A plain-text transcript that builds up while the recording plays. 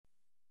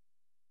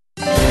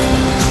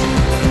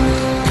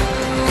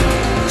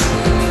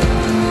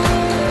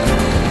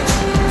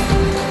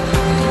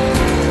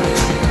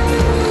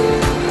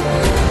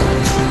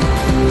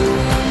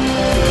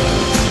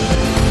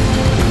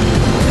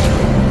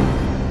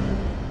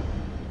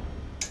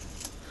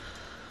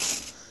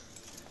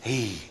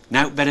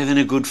Nought better than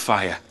a good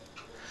fire.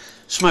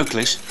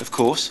 Smokeless, of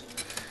course.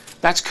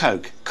 That's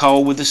coke,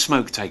 coal with the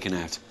smoke taken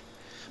out.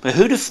 But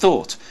who'd have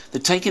thought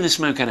that taking the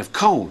smoke out of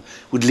coal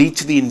would lead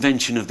to the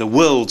invention of the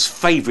world's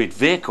favourite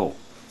vehicle?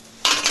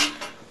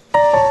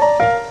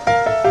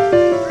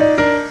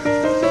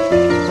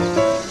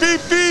 Beep,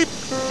 beep!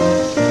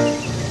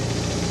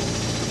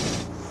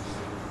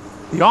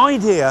 The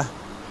idea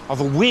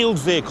of a wheeled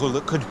vehicle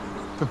that could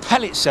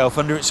propel itself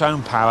under its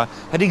own power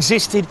had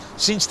existed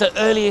since the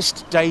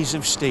earliest days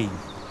of steam.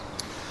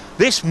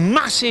 This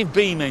massive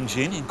beam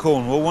engine in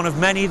Cornwall, one of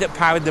many that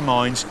powered the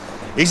mines,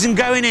 isn't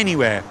going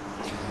anywhere.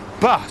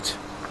 But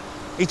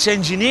its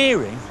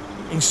engineering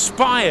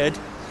inspired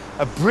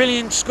a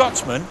brilliant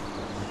Scotsman,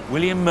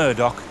 William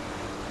Murdoch,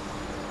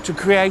 to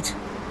create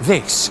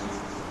this.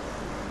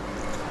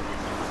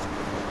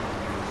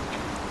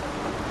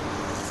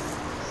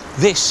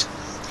 This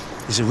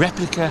is a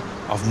replica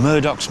of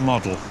Murdoch's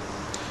model,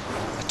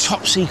 a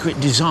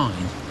top-secret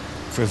design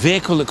for a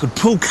vehicle that could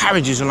pull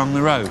carriages along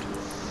the road.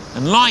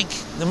 And like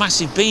the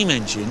massive beam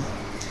engine,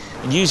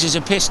 it uses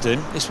a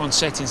piston, this one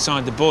set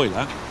inside the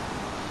boiler,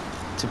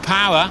 to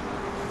power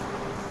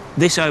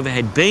this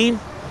overhead beam,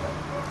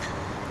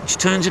 which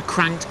turns a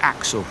cranked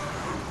axle.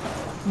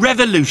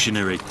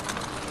 Revolutionary.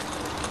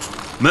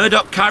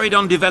 Murdoch carried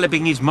on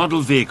developing his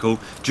model vehicle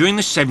during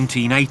the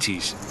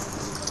 1780s.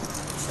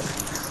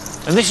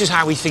 And this is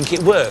how we think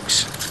it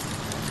works.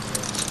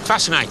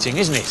 Fascinating,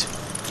 isn't it?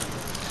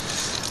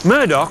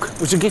 Murdoch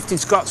was a gifted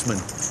Scotsman,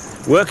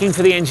 working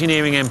for the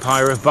engineering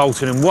empire of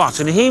Bolton and Watt,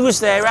 and he was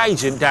their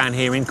agent down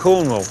here in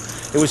Cornwall.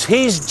 It was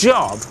his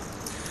job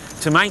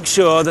to make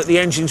sure that the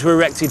engines were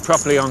erected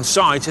properly on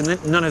site and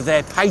that none of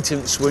their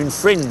patents were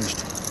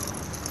infringed.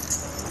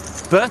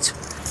 But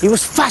he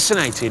was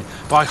fascinated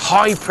by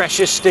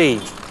high-pressure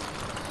steam.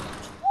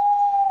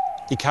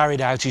 He carried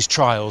out his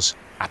trials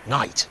at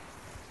night.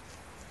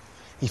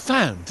 He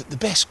found that the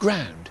best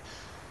ground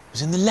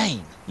was in the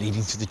lane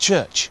leading to the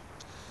church.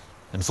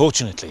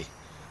 Unfortunately,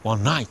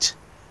 one night,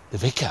 the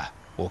vicar,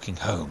 walking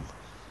home,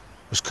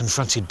 was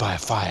confronted by a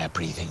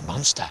fire-breathing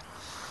monster,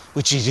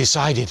 which he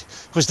decided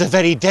was the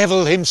very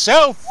devil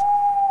himself.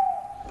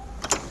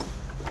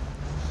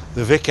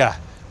 The vicar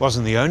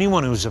wasn't the only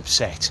one who was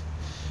upset.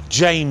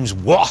 James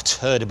Watt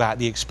heard about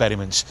the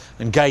experiments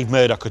and gave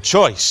Murdoch a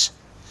choice.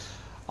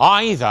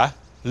 Either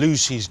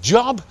lose his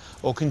job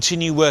or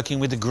continue working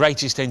with the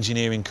greatest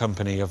engineering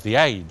company of the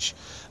age.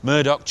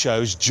 Murdoch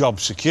chose job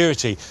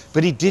security,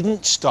 but it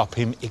didn't stop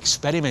him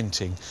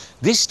experimenting,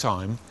 this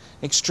time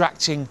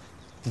extracting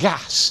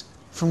gas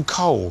from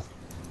coal.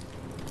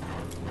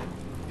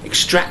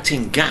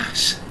 Extracting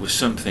gas was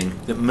something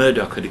that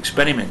Murdoch had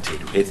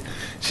experimented with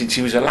since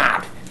he was a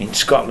lad in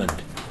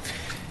Scotland.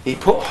 He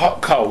put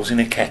hot coals in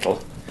a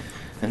kettle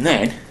and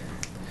then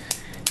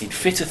he'd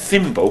fit a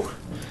thimble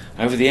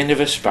over the end of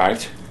a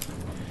spout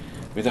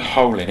with a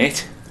hole in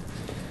it,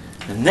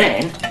 and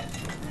then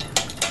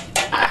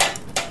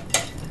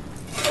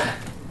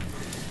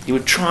he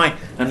would try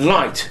and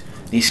light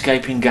the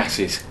escaping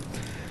gases.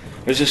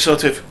 It was a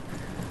sort of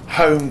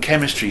home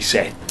chemistry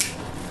set,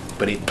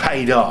 but it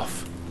paid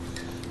off.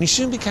 He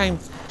soon became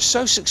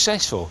so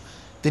successful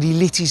that he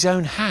lit his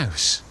own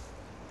house.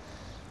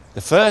 The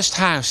first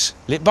house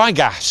lit by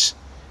gas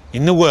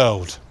in the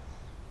world.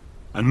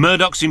 And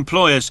Murdoch's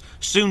employers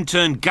soon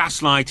turned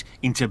gaslight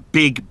into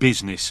big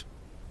business.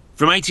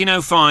 From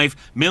 1805,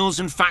 mills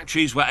and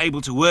factories were able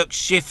to work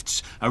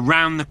shifts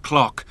around the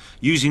clock,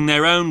 using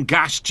their own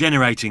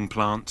gas-generating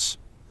plants.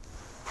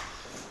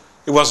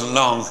 It wasn't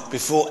long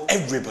before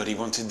everybody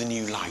wanted the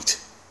new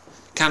light.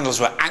 Candles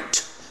were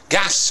out,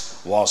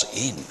 gas was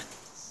in.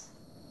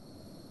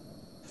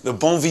 The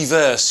bon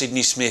viveur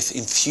Sidney Smith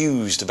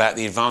enthused about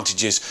the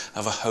advantages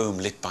of a home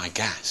lit by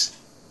gas.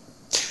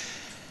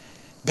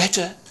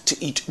 Better to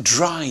eat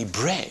dry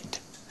bread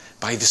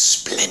by the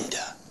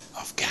splendour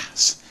of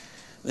gas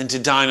than to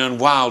dine on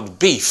wild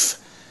beef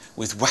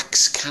with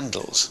wax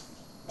candles.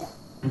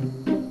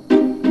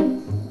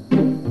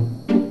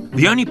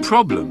 The only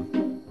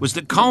problem was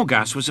that coal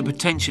gas was a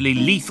potentially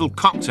lethal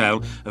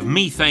cocktail of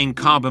methane,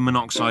 carbon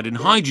monoxide and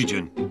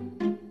hydrogen.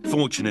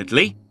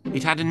 Fortunately,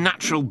 it had a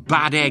natural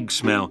bad egg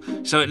smell,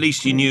 so at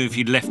least you knew if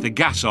you'd left the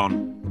gas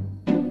on.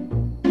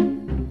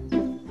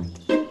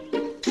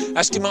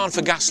 As demand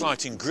for gas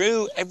lighting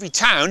grew, every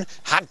town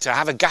had to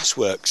have a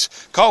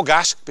gasworks. Coal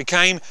gas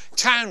became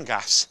town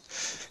gas.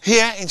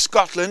 Here in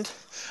Scotland,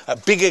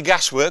 at Bigger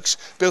Gasworks,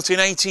 built in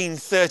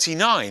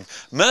 1839,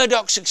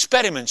 Murdoch's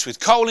experiments with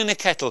coal in a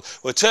kettle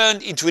were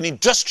turned into an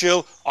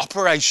industrial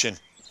operation.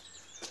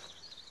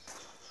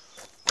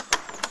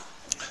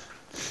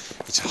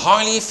 It's a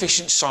highly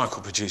efficient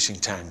cycle producing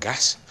town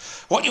gas.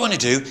 What you want to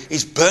do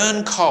is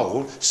burn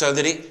coal so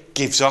that it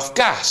gives off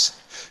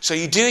gas. So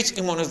you do it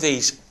in one of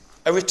these,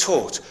 a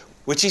retort,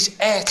 which is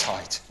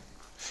airtight.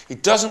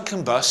 It doesn't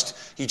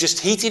combust, you just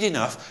heat it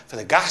enough for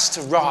the gas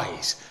to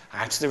rise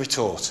out of the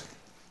retort.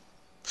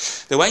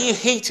 The way you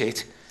heat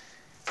it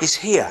is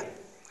here,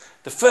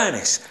 the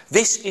furnace.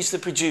 This is the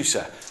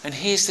producer, and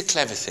here's the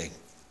clever thing.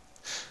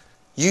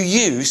 You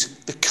use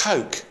the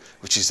coke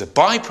which is the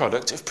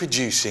byproduct of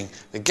producing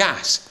the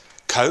gas.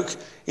 Coke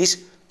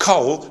is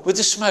coal with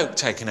the smoke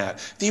taken out,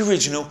 the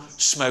original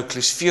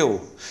smokeless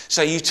fuel.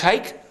 So you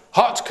take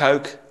hot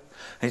coke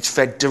and it's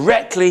fed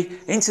directly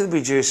into the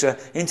producer,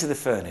 into the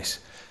furnace.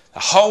 The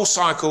whole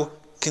cycle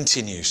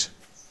continues.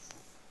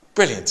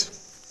 Brilliant.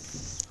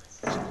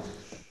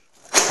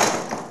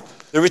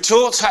 The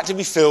retorts had to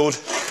be filled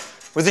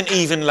with an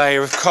even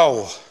layer of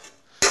coal.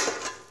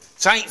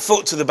 It's 8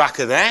 foot to the back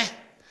of there,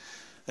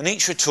 and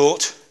each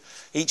retort,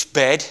 each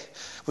bed,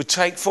 would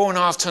take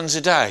 4.5 tons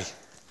a day.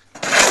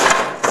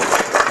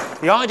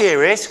 The idea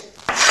is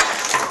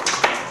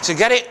to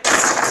get it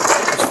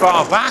as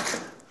far back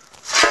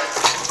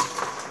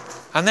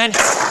and then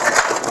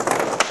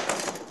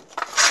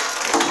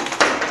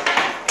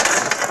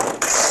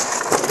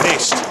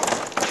mist.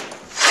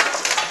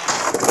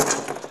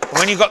 And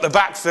when you've got the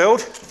back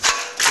filled,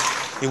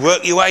 you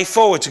work your way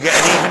forward to get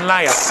an even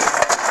layer.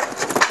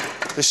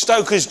 The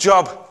stoker's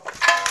job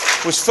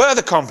was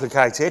further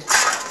complicated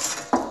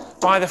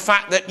by the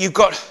fact that you've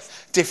got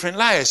different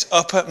layers,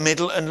 upper,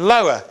 middle and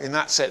lower in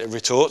that set of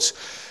retorts.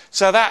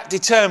 So that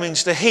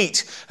determines the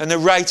heat and the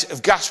rate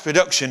of gas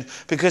production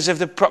because of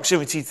the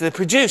proximity to the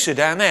producer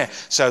down there.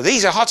 So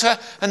these are hotter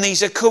and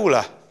these are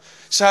cooler.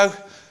 So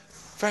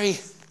very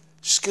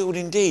skilled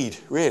indeed,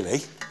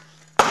 really.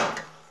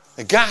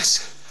 The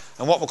gas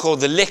and what we call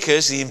the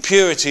liquors, the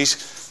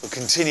impurities, will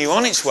continue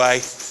on its way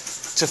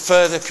to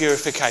further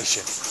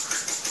purification.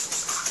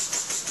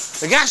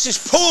 The gas is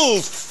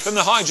pulled from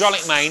the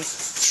hydraulic main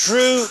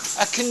through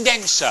a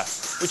condenser,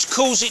 which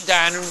cools it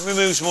down and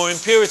removes more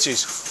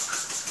impurities.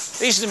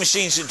 These are the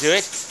machines that do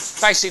it.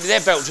 Basically,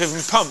 they're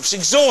belt-driven pumps,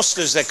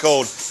 exhausters they're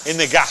called in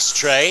the gas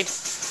trade.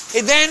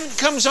 It then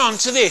comes on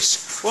to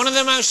this, one of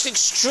the most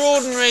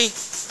extraordinary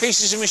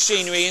pieces of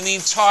machinery in the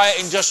entire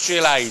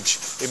industrial age,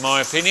 in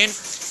my opinion.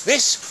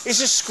 This is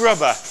a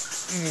scrubber.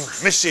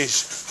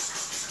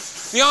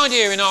 Mrs. The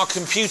idea in our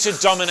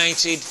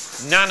computer-dominated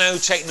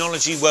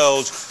nanotechnology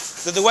world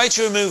that the way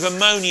to remove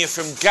ammonia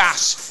from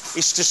gas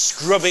is to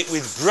scrub it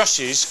with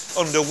brushes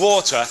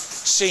underwater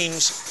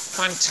seems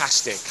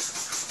fantastic.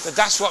 But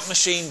that's what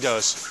machine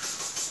does.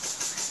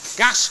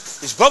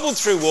 Gas is bubbled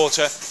through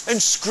water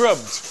and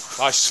scrubbed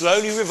by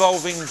slowly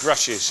revolving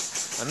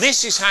brushes. And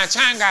this is how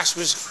town gas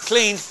was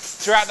cleaned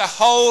throughout the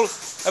whole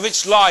of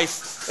its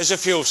life as a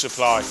fuel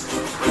supply.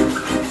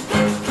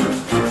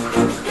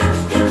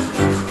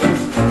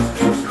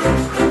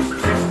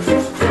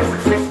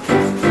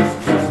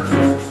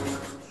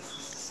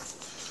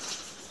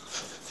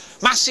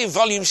 Massive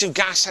volumes of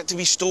gas had to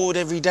be stored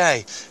every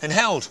day and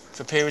held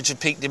for periods of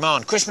peak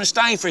demand. Christmas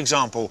Day, for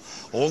example,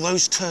 all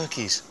those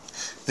turkeys.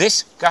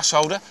 This gas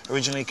holder,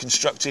 originally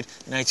constructed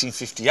in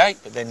 1858,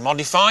 but then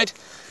modified,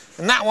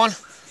 and that one,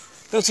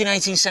 built in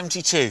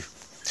 1872.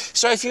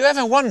 So if you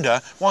ever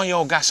wonder why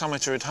your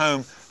gasometer at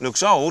home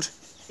looks old,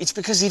 it's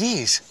because it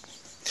is.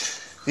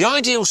 The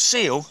ideal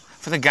seal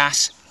for the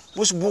gas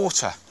was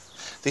water.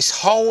 This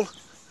whole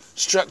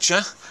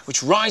structure,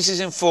 which rises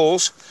and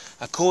falls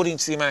according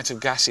to the amount of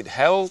gas it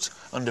held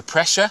under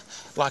pressure,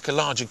 like a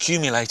large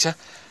accumulator,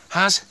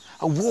 has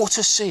a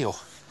water seal.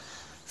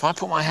 If I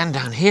put my hand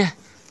down here,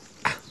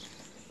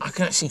 I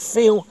can actually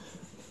feel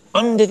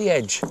under the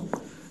edge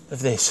of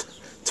this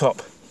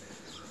top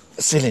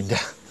cylinder.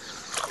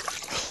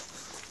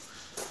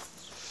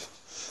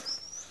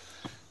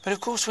 But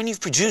of course, when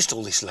you've produced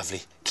all this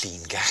lovely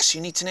clean gas,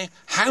 you need to know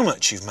how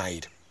much you've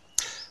made.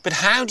 But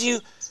how do you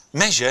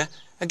measure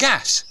a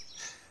gas?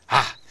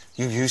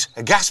 You use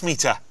a gas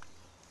meter.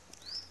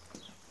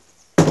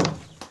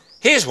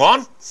 Here's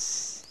one.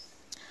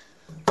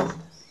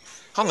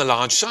 On the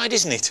large side,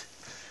 isn't it?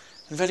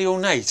 And very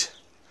ornate.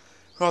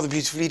 Rather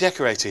beautifully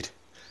decorated.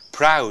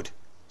 Proud,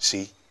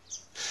 see?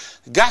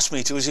 The gas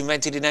meter was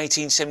invented in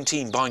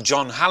 1817 by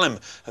John Hallam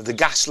of the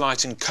Gas,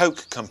 Light and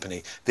Coke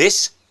Company.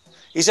 This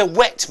is a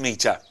wet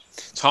meter.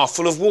 It's half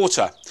full of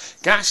water.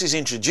 Gas is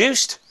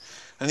introduced,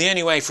 and the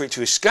only way for it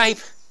to escape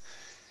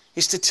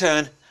is to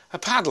turn a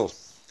paddle,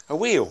 a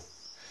wheel.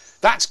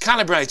 That's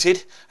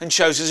calibrated and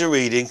shows us a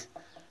reading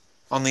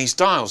on these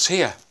dials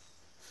here.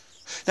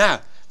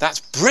 Now, that's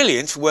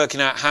brilliant for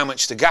working out how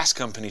much the gas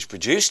companies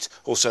produced,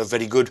 also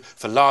very good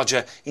for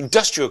larger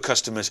industrial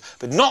customers,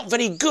 but not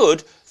very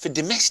good for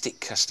domestic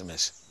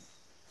customers.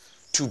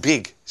 Too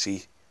big,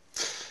 see?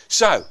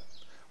 So,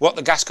 what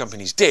the gas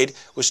companies did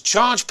was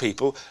charge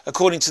people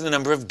according to the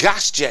number of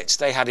gas jets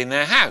they had in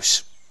their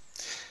house.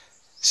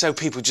 So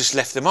people just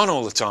left them on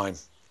all the time.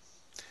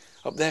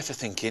 Up there for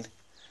thinking,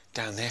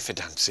 down there for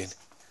dancing.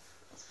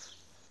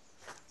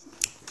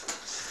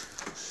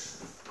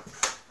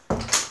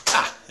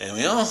 There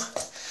we are.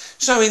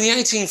 So in the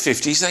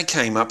 1850s they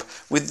came up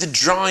with the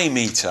dry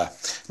meter,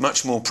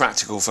 much more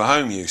practical for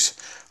home use,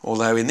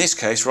 although in this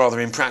case rather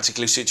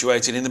impractically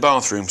situated in the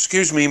bathroom.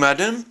 Excuse me,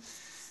 madam.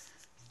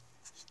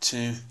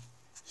 2,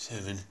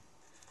 7,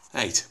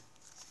 8.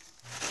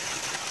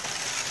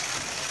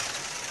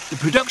 The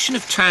production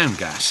of town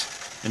gas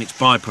and its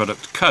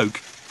byproduct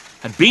coke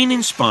had been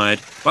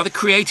inspired by the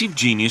creative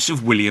genius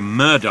of William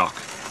Murdoch.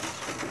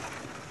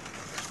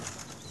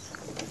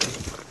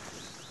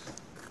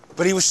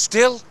 But he was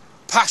still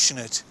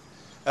passionate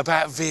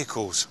about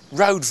vehicles,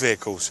 road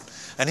vehicles,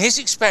 and his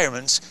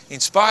experiments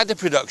inspired the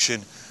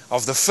production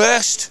of the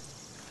first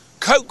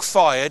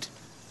coke-fired,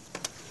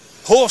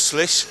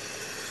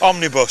 horseless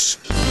omnibus.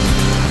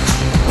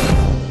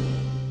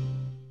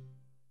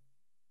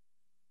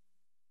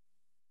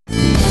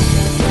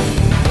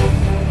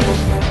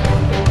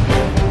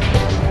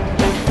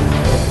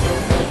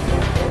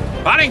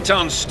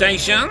 Paddington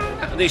Station,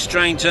 this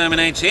train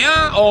terminates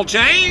here, all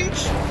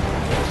change.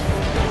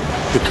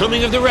 The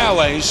coming of the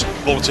railways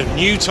brought a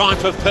new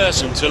type of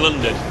person to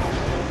London.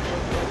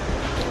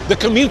 The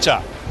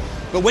commuter.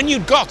 But when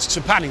you'd got to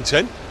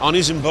Paddington, on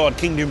Isambard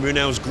Kingdom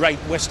Brunel's Great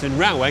Western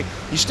Railway,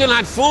 you still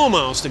had 4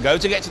 miles to go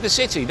to get to the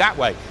city. That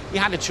way, you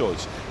had a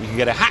choice. You could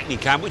get a hackney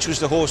cab, which was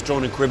the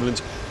horse-drawn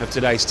equivalent of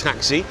today's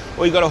taxi,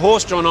 or you got a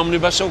horse-drawn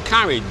omnibus or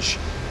carriage,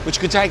 which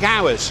could take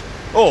hours,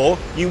 or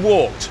you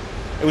walked.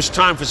 It was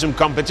time for some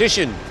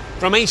competition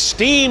from a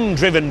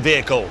steam-driven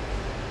vehicle.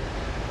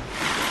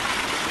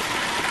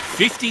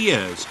 50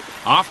 years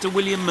after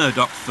William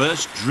Murdoch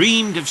first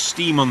dreamed of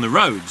steam on the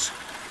roads,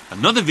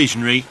 another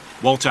visionary,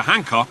 Walter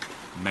Hancock,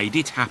 made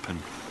it happen.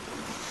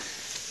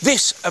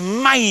 This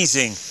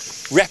amazing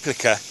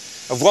replica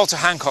of Walter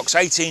Hancock's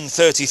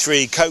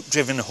 1833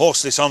 coke-driven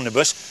horseless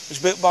omnibus was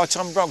built by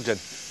Tom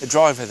Brogden, the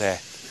driver there.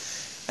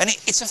 And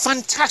it's a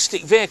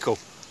fantastic vehicle.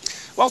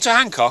 Walter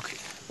Hancock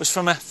was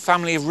from a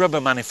family of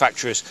rubber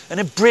manufacturers and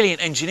a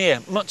brilliant engineer,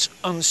 much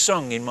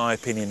unsung in my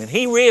opinion, and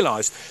he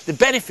realised the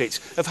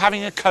benefits of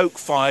having a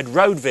coke-fired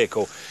road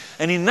vehicle,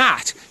 and in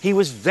that he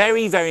was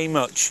very, very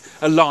much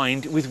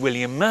aligned with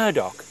William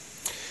Murdoch.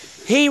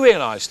 He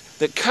realised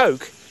that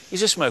coke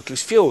is a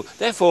smokeless fuel,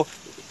 therefore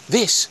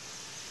this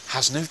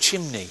has no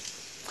chimney.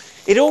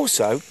 It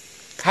also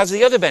has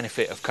the other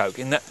benefit of coke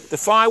in that the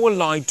fire will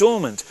lie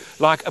dormant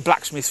like a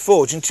blacksmith's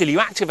forge until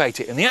you activate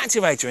it, and the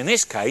activator in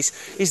this case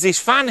is this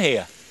fan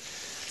here.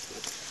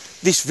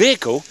 This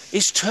vehicle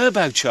is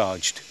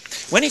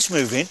turbocharged. When it's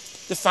moving,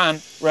 the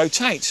fan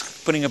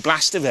rotates, putting a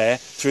blast of air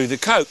through the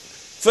coke,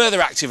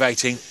 further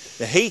activating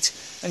the heat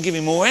and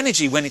giving more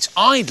energy. When it's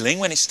idling,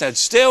 when it's stood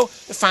still,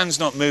 the fan's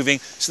not moving,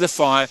 so the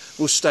fire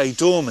will stay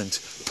dormant.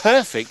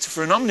 Perfect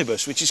for an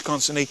omnibus, which is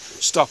constantly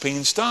stopping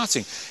and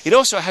starting. It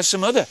also has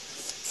some other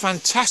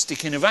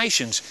fantastic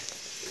innovations.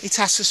 It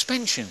has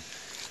suspension.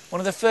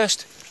 One of the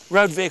first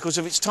road vehicles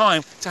of its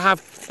time to have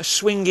a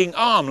swinging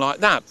arm like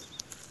that.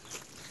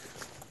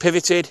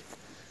 Pivoted,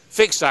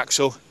 fixed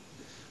axle,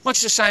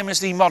 much the same as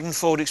the modern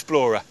Ford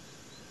Explorer.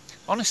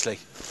 Honestly,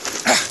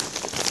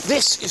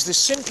 this is the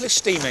simplest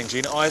steam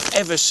engine I've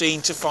ever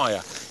seen to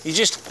fire. You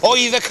just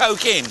hoy the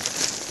coke in.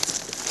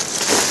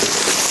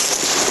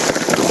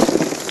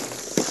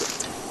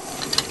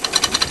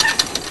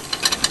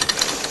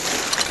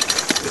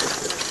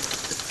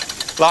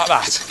 Like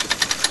that.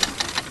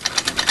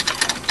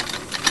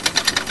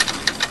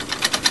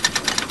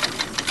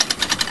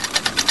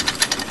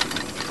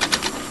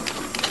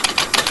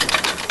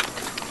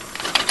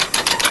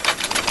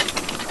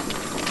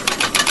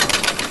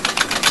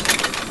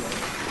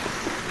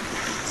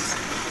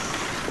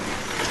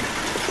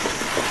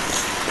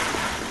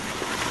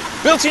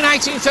 Built in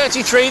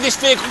 1833, this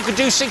vehicle could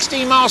do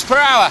 16 miles per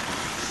hour.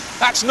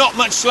 That's not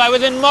much slower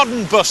than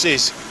modern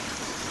buses.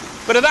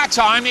 But at that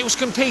time, it was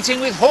competing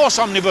with horse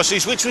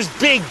omnibuses, which was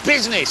big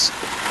business.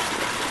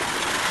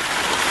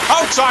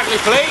 Hold tightly,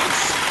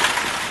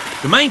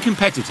 please. The main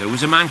competitor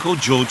was a man called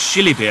George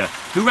Shillibeer,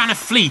 who ran a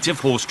fleet of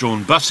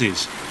horse-drawn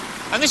buses.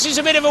 And this is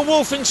a bit of a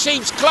wolf in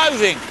sheep's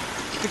clothing,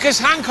 because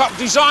Hancock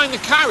designed the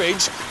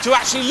carriage to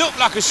actually look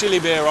like a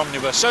Shillibeer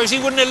omnibus, so as he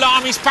wouldn't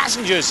alarm his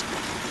passengers.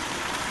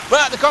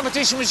 But the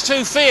competition was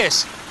too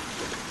fierce.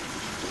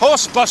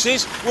 Horse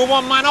buses were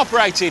one-man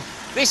operated.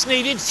 This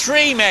needed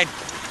 3 men.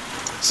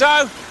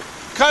 So,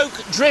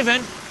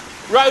 coke-driven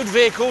road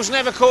vehicles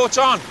never caught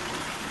on.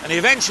 And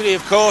eventually,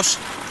 of course,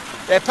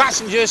 their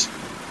passengers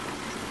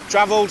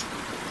travelled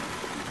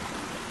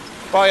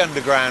by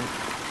underground.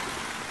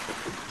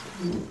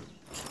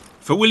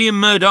 For William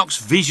Murdoch's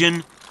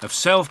vision of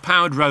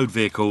self-powered road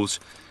vehicles,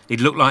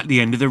 it looked like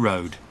the end of the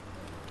road.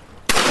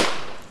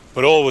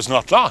 But all was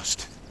not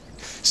lost.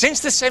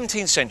 Since the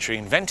 17th century,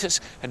 inventors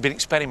had been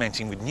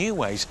experimenting with new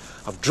ways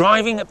of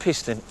driving a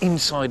piston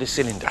inside a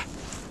cylinder.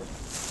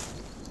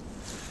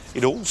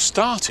 It all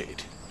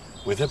started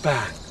with a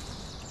bang.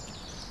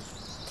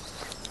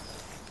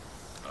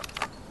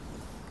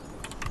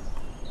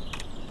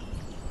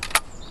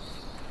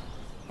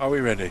 Are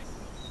we ready?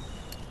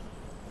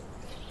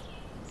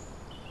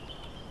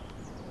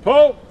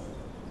 Pull!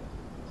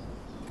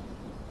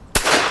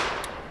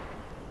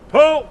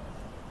 Pull!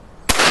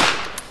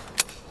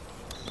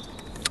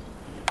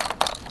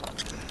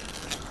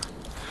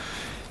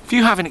 If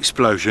you have an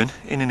explosion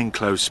in an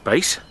enclosed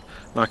space,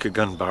 like a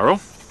gun barrel,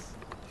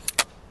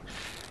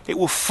 it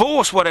will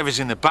force whatever's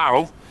in the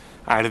barrel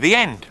out of the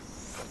end.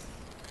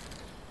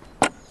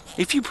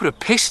 If you put a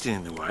piston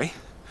in the way,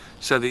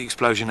 so the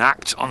explosion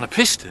acts on the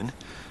piston,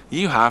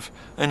 you have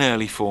an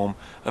early form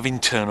of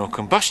internal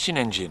combustion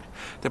engine.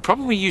 The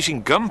problem with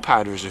using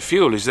gunpowder as a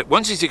fuel is that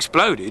once it's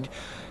exploded,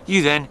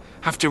 you then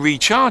have to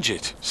recharge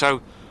it.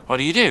 So what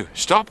do?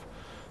 Stop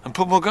and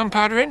put more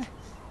gunpowder in?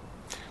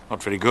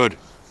 Not very good.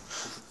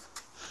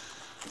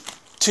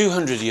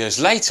 200 years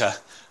later,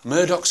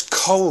 Murdoch's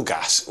coal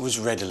gas was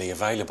readily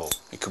available.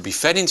 It could be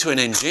fed into an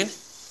engine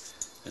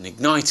and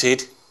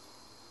ignited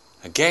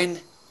again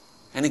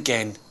and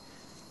again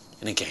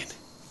and again.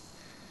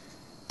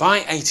 By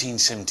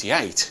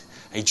 1878,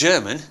 a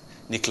German,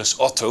 Nicholas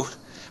Otto,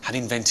 had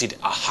invented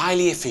a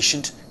highly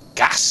efficient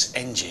gas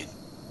engine.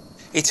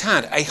 It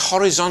had a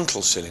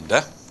horizontal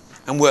cylinder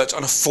and worked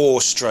on a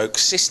 4-stroke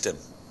system.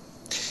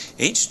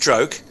 Each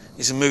stroke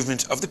is a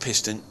movement of the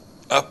piston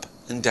up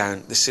and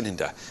down the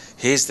cylinder.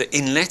 Here's the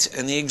inlet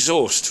and the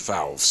exhaust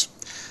valves.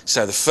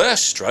 So the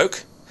first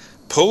stroke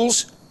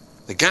pulls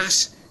the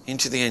gas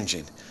into the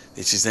engine.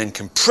 This is then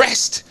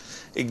compressed,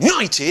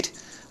 ignited,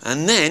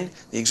 and then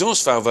the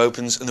exhaust valve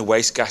opens and the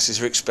waste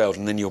gases are expelled,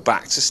 and then you're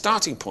back to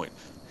starting point.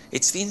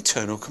 It's the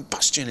internal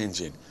combustion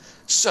engine.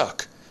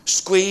 Suck,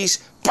 squeeze,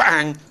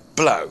 bang,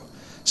 blow.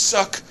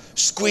 Suck,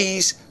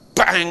 squeeze,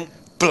 bang,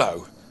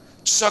 blow.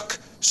 Suck,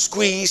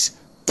 squeeze,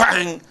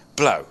 bang,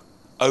 blow.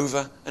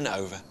 Over and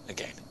over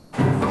again.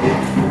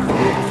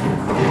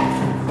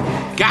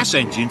 Gas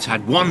engines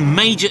had one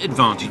major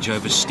advantage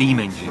over steam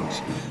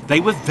engines. They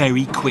were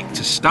very quick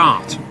to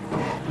start.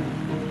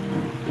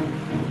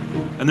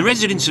 And the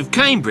residents of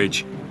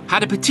Cambridge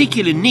had a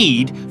particular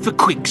need for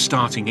quick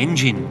starting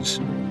engines.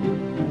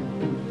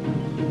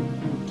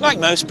 Like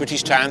most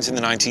British towns in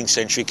the 19th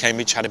century,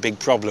 Cambridge had a big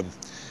problem: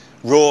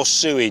 raw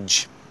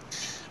sewage.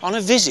 On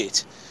a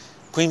visit,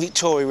 Queen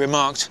Victoria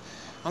remarked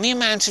on the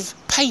amount of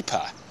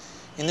paper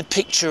in the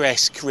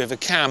picturesque River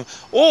Cam,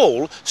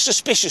 all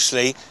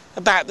suspiciously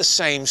about the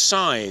same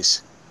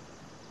size.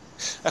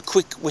 A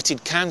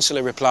quick-witted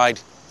councillor replied,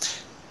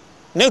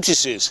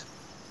 "Notices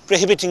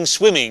prohibiting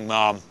swimming,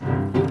 ma'am."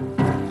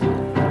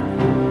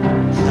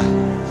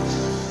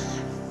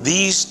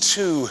 These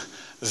two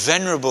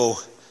venerable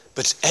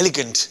but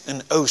elegant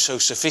and oh so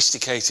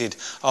sophisticated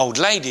old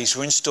ladies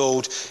were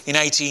installed in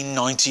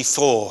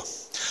 1894.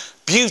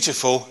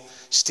 Beautiful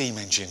steam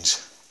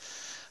engines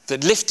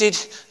that lifted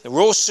the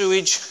raw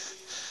sewage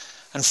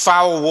and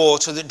foul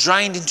water that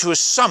drained into a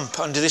sump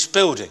under this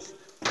building,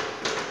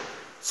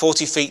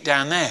 40 feet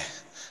down there.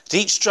 At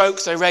each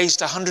stroke they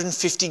raised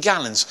 150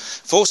 gallons,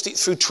 forced it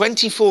through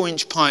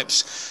 24-inch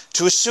pipes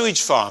to a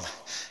sewage farm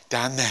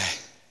down there.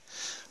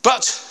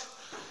 But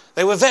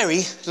they were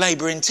very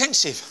labour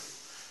intensive,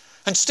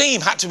 and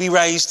steam had to be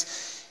raised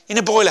in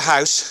a boiler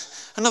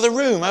house, another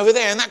room over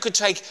there, and that could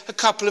take a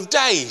couple of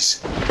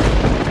days.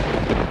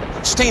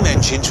 Steam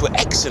engines were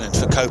excellent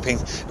for coping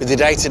with the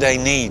day-to-day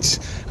needs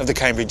of the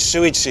Cambridge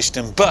sewage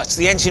system, but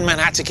the engine man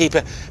had to keep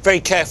a very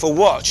careful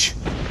watch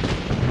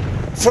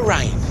for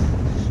rain,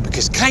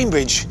 because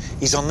Cambridge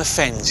is on the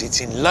fens. It's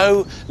in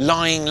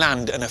low-lying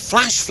land, and a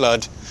flash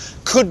flood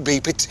could be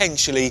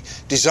potentially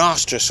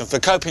disastrous, and for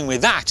coping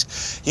with that,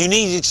 you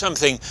needed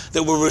something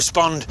that would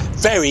respond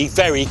very,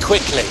 very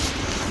quickly.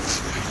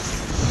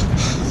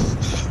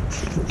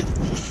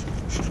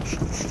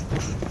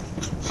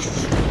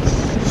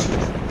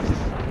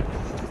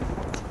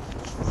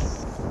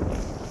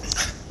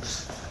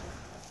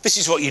 This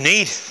is what you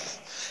need: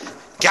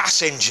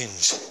 gas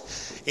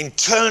engines,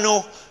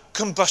 internal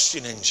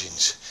combustion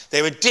engines.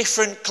 They're a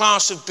different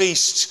class of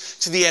beasts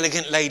to the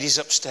elegant ladies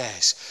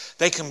upstairs.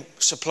 They can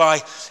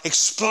supply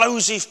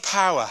explosive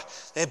power.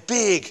 They're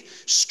big,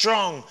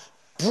 strong,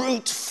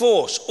 brute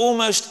force,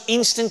 almost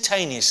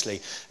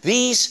instantaneously.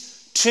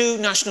 These two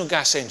national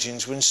gas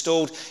engines were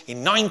installed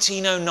in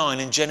 1909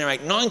 and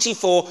generate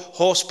 94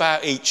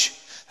 horsepower each.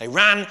 They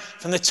ran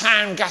from the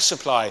town gas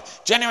supply,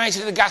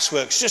 generated at the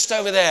gasworks just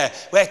over there,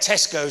 where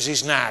Tesco's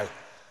is now.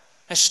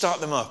 Let's start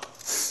them up.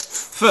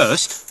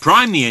 First,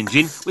 prime the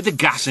engine with the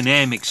gas and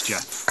air mixture.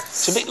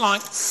 It's a bit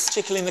like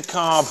tickling the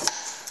carb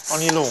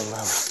on your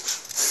lawnmower.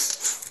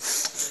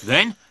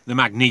 Then, the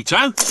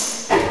magneto.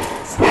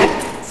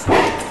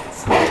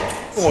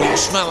 Oh, you can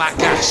smell that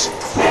gas.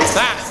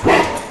 That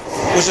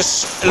was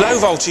a low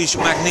voltage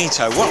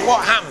magneto.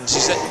 What happens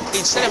is that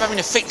instead of having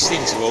a fixed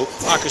interval,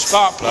 like a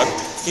spark plug,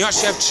 you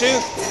actually have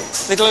two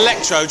little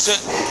electrodes that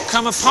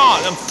come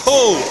apart and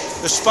pull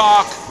the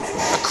spark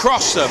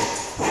across them.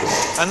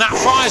 And that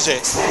fires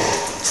it.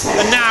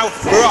 And now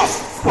we're off.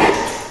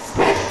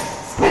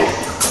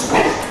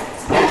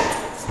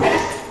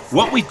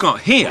 What we've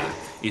got here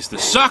is the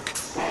suck,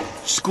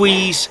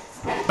 squeeze,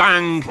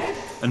 bang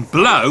and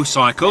blow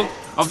cycle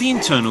of the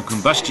internal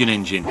combustion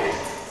engine.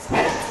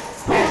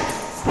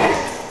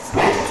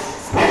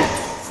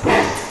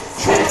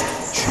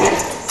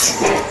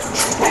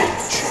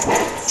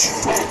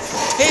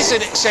 Here's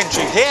an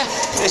eccentric here.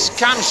 This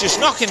cam's just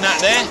knocking that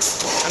there,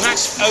 and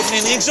that's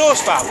opening the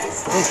exhaust valve.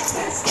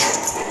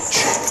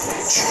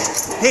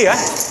 Here,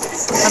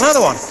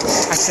 another one.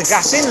 That's the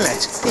gas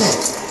inlet.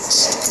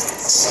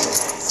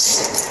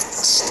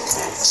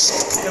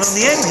 And on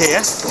the end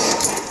here,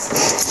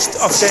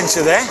 off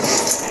centre there,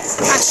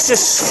 that's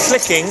just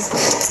flicking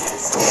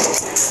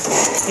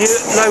your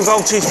low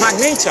voltage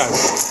magneto.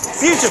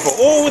 Beautiful,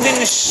 all within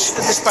this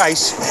at the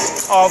space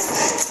of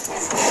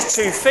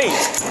 2 feet.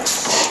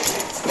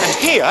 And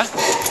here,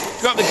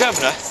 you've got the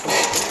governor.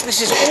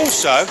 This is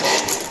also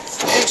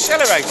the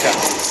accelerator.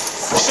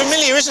 It's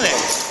familiar, isn't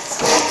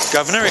it?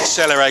 Governor,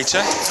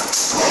 accelerator,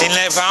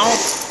 inlet valve,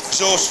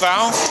 exhaust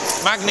valve,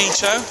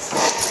 magneto.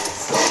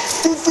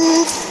 Boop,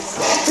 boop,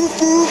 boop,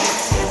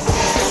 boop.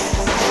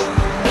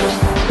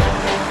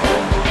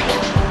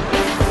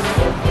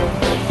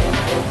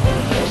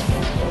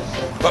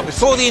 But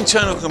before the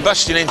internal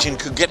combustion engine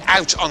could get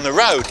out on the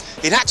road,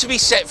 it had to be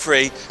set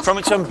free from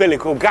its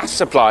umbilical gas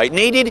supply. It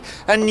needed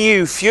a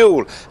new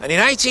fuel. And in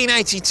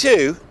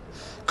 1882,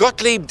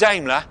 Gottlieb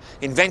Daimler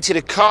invented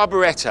a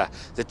carburettor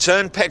that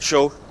turned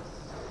petrol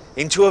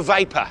into a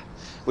vapour,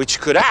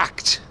 which could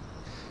act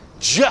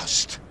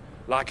just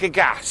like a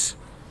gas.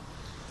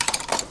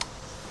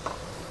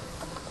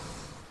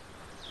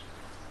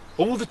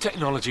 All the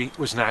technology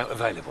was now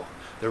available.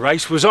 The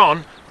race was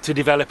on to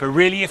develop a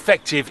really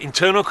effective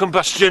internal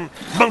combustion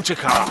motor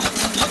car.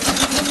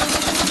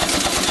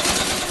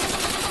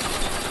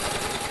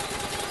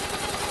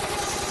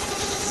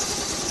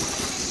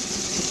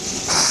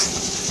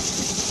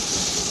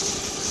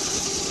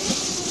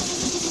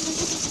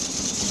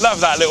 Love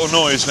that little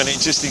noise when it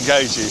just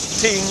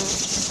engages. Ting!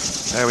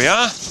 There we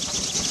are.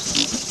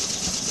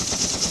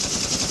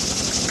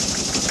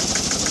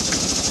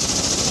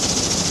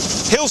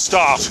 Hill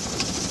start.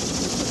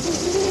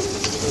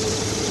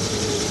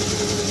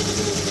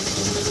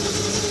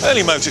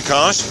 Early motor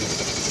cars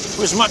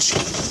was much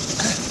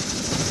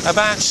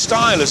about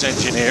style as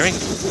engineering.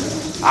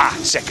 Ah,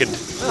 second.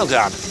 Well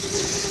done.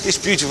 This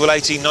beautiful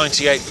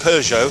 1898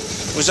 Peugeot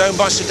was owned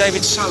by Sir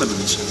David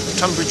Salomons,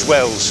 Tunbridge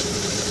Wells.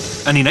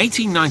 And in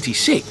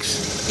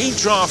 1896, he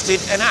drafted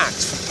an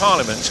act for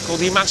Parliament called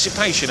the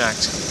Emancipation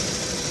Act.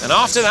 And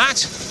after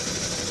that,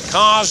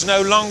 cars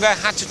no longer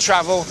had to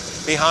travel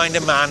behind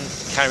a man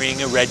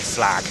carrying a red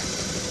flag.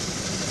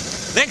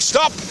 Next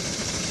stop,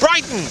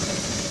 Brighton.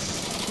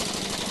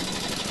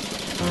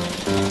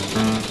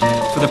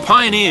 for the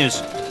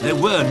pioneers, there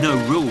were no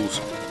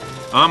rules.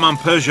 Armand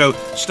Peugeot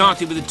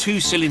started with a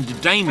 2-cylinder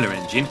Daimler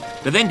engine,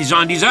 but then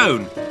designed his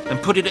own and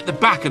put it at the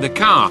back of the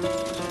car.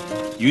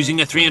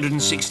 Using a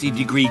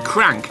 360-degree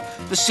crank,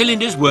 the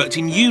cylinders worked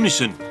in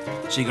unison,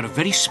 so you got a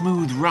very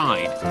smooth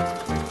ride.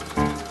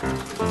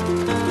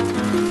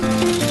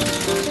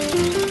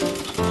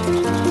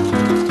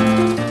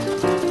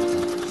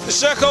 The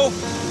circle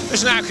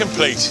is now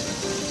complete.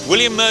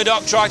 William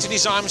Murdoch tried to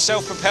design a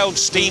self-propelled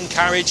steam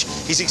carriage.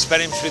 His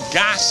experiments with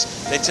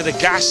gas led to the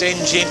gas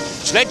engine,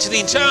 which led to the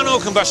internal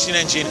combustion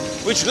engine,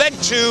 which led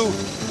to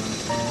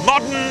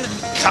modern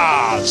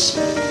cars.